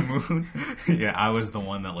 Ultra Moon. Yeah, I was the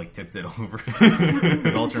one that like tipped it over.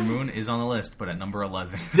 Because Ultra Moon is on the list, but at number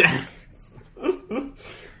 11. I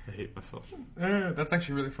hate myself. That's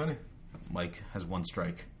actually really funny. Mike has 1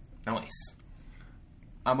 strike. Nice.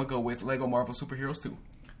 I'm gonna go with Lego Marvel Superheroes 2.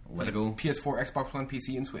 Lego PS4, Xbox One,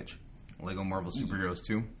 PC, and Switch. Lego Marvel Superheroes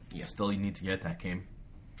 2. Yeah. Still, you need to get that game.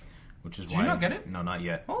 Which is Did why you not get it? No, not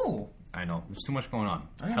yet. Oh. I know. There's too much going on.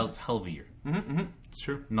 Yeah. Hell of a year. It's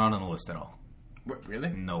true. Not on the list at all. What, really?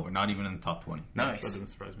 No, we're not even in the top 20. That Nice. doesn't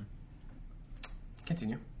surprise me.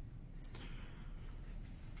 Continue.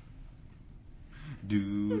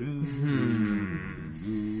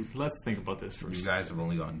 Let's think about this You first. guys have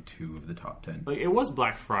only gotten 2 of the top 10. Like, it was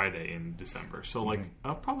Black Friday in December, so like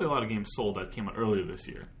probably a lot of games sold that came out earlier this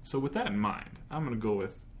year. So with that in mind, I'm going to go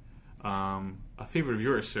with a favorite of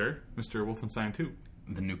yours, sir, Mr. Wolfenstein 2.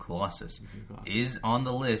 The New Colossus Colossus. is on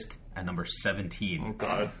the list at number 17. Oh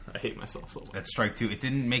God, I hate myself so much. That's strike 2. It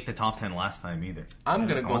didn't make the top 10 last time either. I'm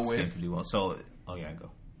gonna I go want this game with to do well. So, oh yeah, go.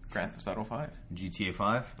 Grand Theft Auto 5. GTA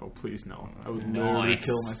 5 Oh please no! I would literally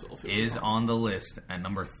kill myself. if it was is on the list at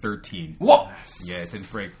number 13. What? Yeah, it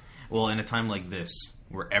didn't break. Well, in a time like this,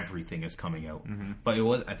 where everything is coming out, but it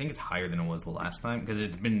was. I think it's higher than it was the last time because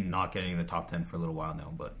it's been not getting in the top 10 for a little while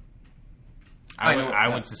now. But I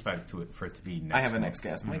would suspect for it to be. Next I have a month next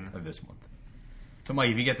guess, Mike. Of this month. So, Mike,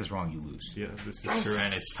 if you get this wrong, you lose. Yeah, this is true.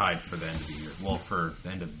 And it's tied for the end of the year. Well, for the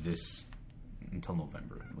end of this until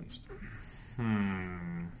November at least.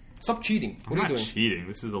 Stop cheating. What are you doing? I'm not cheating.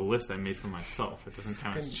 This is a list I made for myself. It doesn't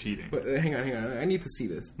count as cheating. But hang on. I need to see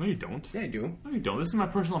this. No, you don't. Yeah, I do. No, you don't. This is my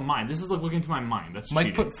personal mind. This is like looking into my mind. That's Mike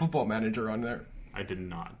cheating. put Football Manager on there. I did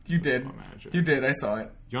not. You did. You did. I saw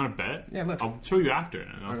it. You want to bet? Yeah, look. I'll show you after,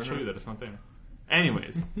 and I'll show you that it's not there.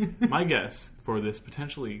 Anyways, my guess for this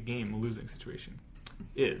potentially game-losing situation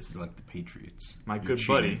is... You're like the Patriots. My good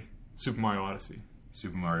buddy, Super Mario Odyssey.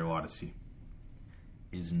 Super Mario Odyssey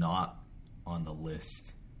is not on the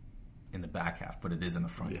list in the back half, but it is in the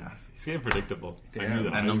front half. He's getting predictable. Damn. I knew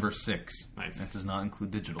that. At number 6. Nice. That does not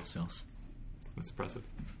include digital sales. That's impressive.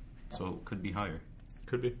 So it could be higher.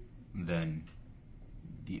 Could be. Than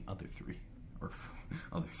the other 3. Or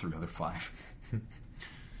other 5.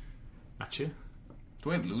 Not you.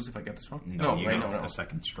 Do I lose if I get this wrong? No, you have a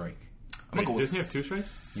second strike. Doesn't he have 2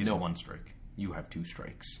 strikes? He's 1 strike. You have 2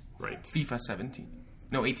 strikes. Right. FIFA 17.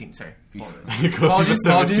 No, 18, sorry. Apologies.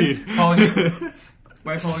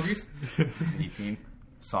 My apologies. 18.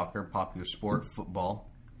 Soccer, popular sport, football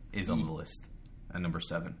is on the list at number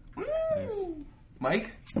 7. Nice.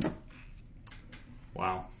 Mike?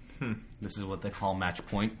 Wow. This is what they call match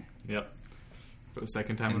point. Yep. For the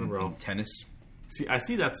second time in a row. In tennis. See, I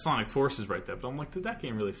see that Sonic Forces right there, but I'm like, did that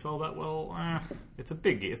game really sell that well? It's a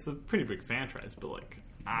big game. It's a pretty big franchise, but like,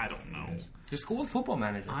 I don't know. Just go with Football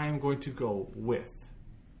Manager. I am going to go with...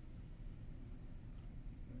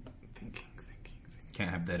 Thinking. Can't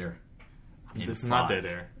have dead air. This is not dead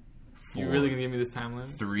air. 4, You really going to give me this timeline?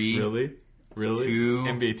 3. Really? 2.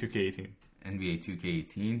 NBA 2K18. NBA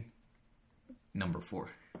 2K18. Number 4.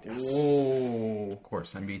 Oh, of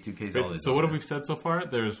course, NBA 2K is all this. So what have we said so far?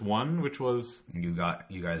 There's 1, which was... You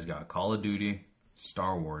guys got Call of Duty,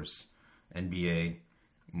 Star Wars, NBA,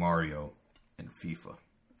 Mario, and FIFA.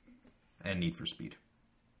 And Need for Speed.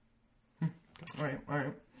 All right.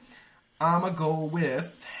 I'm going to go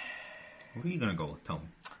with... What are you going to go with? Tell me.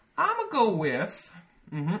 I'm going to go with...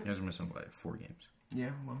 You guys are missing by 4 games. Yeah,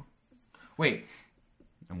 well... Wait.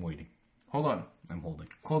 I'm waiting. Hold on. I'm holding.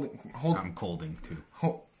 Hold. I'm colding, too.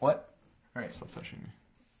 What? All right. Stop touching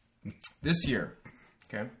me. This year,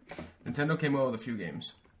 okay, Nintendo came out with a few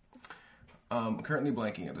games. Currently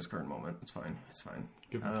blanking at this current moment. It's fine.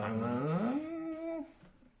 Give them time.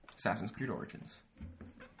 Assassin's Creed Origins.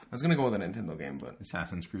 I was going to go with a Nintendo game, but...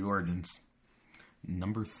 Assassin's Creed Origins.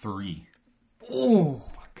 Number 3. Oh!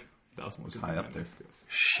 Fuck. That was high up there.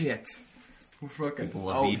 Shit. We're fucking People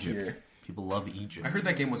love Egypt. Here. People love Egypt. I heard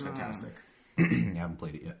that game was fantastic. You haven't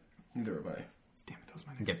played it yet. Neither have I. Damn it, that was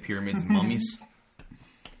my next. Get pyramids and mummies.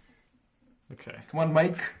 Okay. Come on,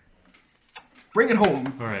 Mike. Bring it home.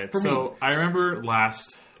 All right. So I remember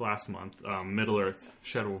last month, Middle-earth: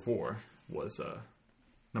 Shadow of War was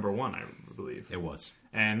number 1, I believe. It was.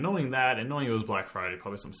 And knowing that, and knowing it was Black Friday,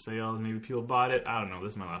 probably some sales, maybe people bought it. I don't know.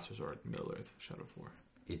 This is my last resort. Middle-earth: Shadow of War.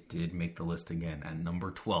 It did make the list again at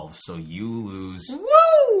number 12, so you lose.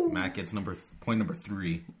 Woo! Matt gets point number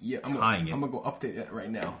 3. Yeah, tying it. I'm gonna go update it right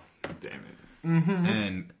now. Damn it. Mm-hmm.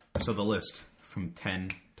 And so the list from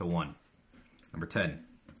 10 to 1. Number 10,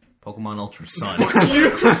 Pokemon Ultra Sun.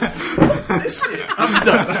 I'm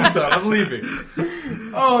done. I'm leaving.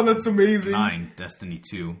 Oh, that's amazing. 9, Destiny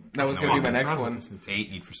 2. That was gonna be my next one.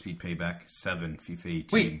 8, Need for Speed Payback. 7, FIFA 18.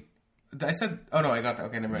 Wait. I said... Oh, no, I got that.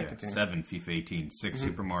 Okay, never mind. Continue. 7, FIFA 18. 6,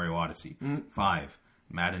 Super Mario Odyssey. 5,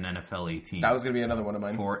 Madden NFL 18. That was going to be another one of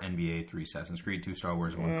mine. 4, NBA. 3, Assassin's Creed. 2, Star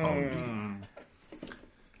Wars. 1, Call of Duty.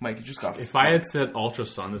 Mike, you just got... If I had said Ultra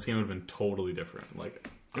Sun, this game would have been totally different. Like,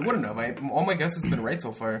 it wouldn't have. All my guesses have been right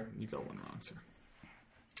so far. You got one wrong, sir.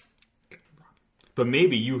 But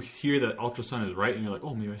maybe you hear that Ultra Sun is right, and you're like,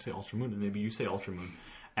 oh, maybe I say Ultra Moon, and maybe you say Ultra Moon.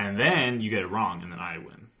 And then you get it wrong, and then I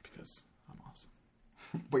win, because I'm awesome.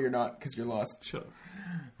 But you're not, because you're lost. Shut up.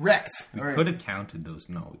 Wrecked. We could have counted those.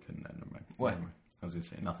 No, we couldn't. Never mind. What? Never mind. I was going to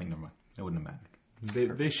say nothing. Never mind. It wouldn't have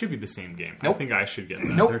mattered. They should be the same game. Nope. I think I should get that.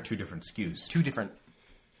 Nope. They're 2 different SKUs. 2 different.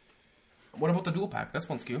 What about the dual pack? That's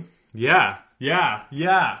one SKU. Yeah.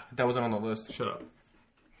 That wasn't on the list. Shut up.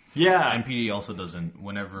 Yeah. NPD also doesn't,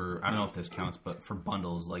 whenever, I don't know if this counts, but for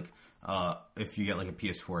bundles, like, if you get like a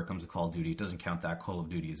PS4, it comes with Call of Duty, it doesn't count that Call of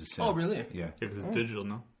Duty as a sale. Oh, really? Yeah. If it's digital,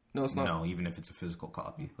 no? No, it's not. No, even if it's a physical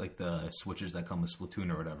copy. Like the Switches that come with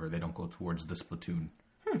Splatoon or whatever, they don't go towards the Splatoon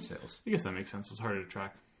sales. I guess that makes sense. It's harder to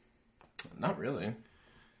track. Not really.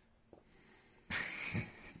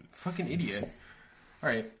 Fucking idiot.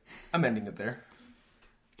 Alright, I'm ending it there.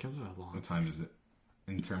 Can't believe how long. What time is it?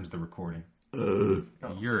 In terms of the recording.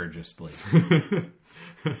 You're just like...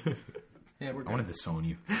 Yeah, we're good. I want to disown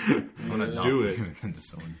you. I want to Do it.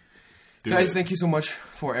 disown Guys, you. Guys, thank you so much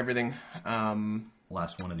for everything.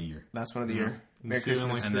 Last one of the year. Last one of the year. Merry See you in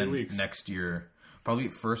Christmas. like And 3 then weeks. next year, Probably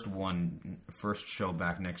first show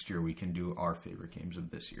back next year, we can do our favorite games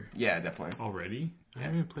of this year. Yeah, definitely. Already? I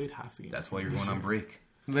haven't even played half the games. That's why you're going on break.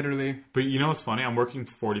 Literally. But you know what's funny? I'm working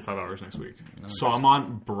 45 hours next week. Nice. So I'm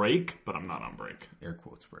on break, but I'm not on break. Air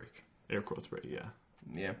quotes break. Air quotes break, yeah.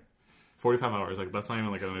 Yeah. 45 hours. Like, that's not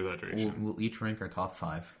even like an exaggeration. We'll each rank our top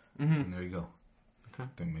 5. And there you go. Okay.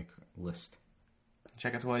 Then make a list.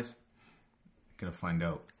 Check it twice. Gonna find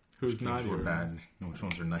out who's which not games were bad and which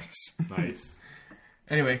ones are nice. Nice.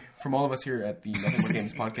 Anyway, from all of us here at the Nothing But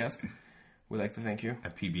Games podcast, we'd like to thank you.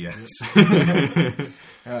 At PBS.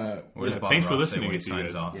 Thanks for listening when he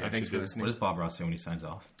signs off? Yeah, thanks for listening. What does Bob Ross say when he signs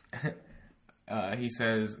off? He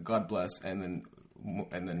says, God bless, and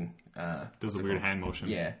then does a weird hand motion.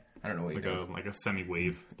 Yeah. I don't know what he does. Like a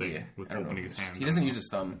semi-wave thing with opening his hand. He doesn't use his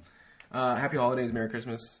thumb. Happy holidays, Merry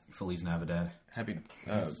Christmas. Feliz Navidad. Happy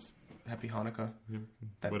Hanukkah.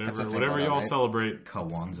 Whatever you all celebrate.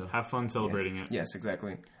 Kwanzaa. Have fun celebrating it. Yes,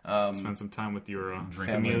 exactly. Spend some time with your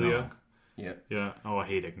familia. Yeah. Yeah. Oh, I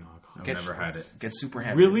hate eggnog. I've never had it. Get super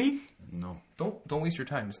happy. Really? No. Don't waste your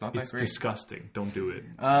time. It's not that great. It's disgusting. Don't do it.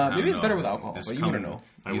 Maybe it's better with alcohol, but you wouldn't know.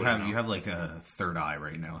 You have like a third eye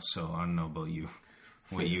right now, so I don't know about you.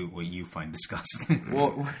 What you find disgusting.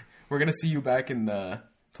 Well, we're gonna see you back in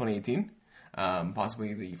 2018,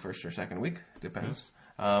 possibly the first or second week, depends.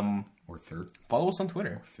 Or third. Follow us on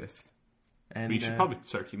Twitter. Or fifth. And we should probably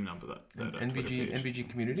start keeping up with that NBG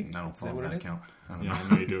community. I don't follow that account. I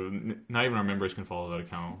know you do. Not even our members can follow that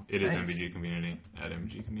account. It is NBG community at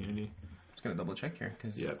NBG community. Just gonna double check here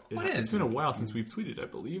because it's been a while since we've tweeted, I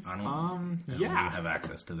believe. I don't have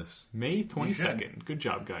access to this. May 22nd. Good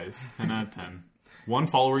job, guys. 10 out of 10. One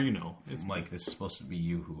follower, you know. It's Mike. This is supposed to be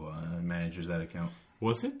you who manages that account.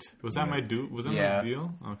 Was it? Was that my Was that my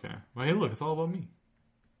deal? Okay. Well, hey, look, it's all about me.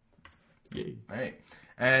 Yay! All right,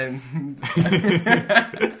 and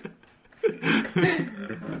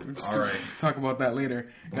all right. Talk about that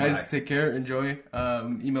later, guys. Take care. Enjoy.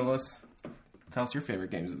 Email us. Tell us your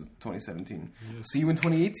favorite games of 2017. Yes. See you in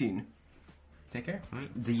 2018. Take care. Right.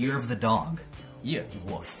 The year of the dog. Yeah.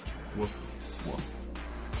 Woof. Woof. Woof.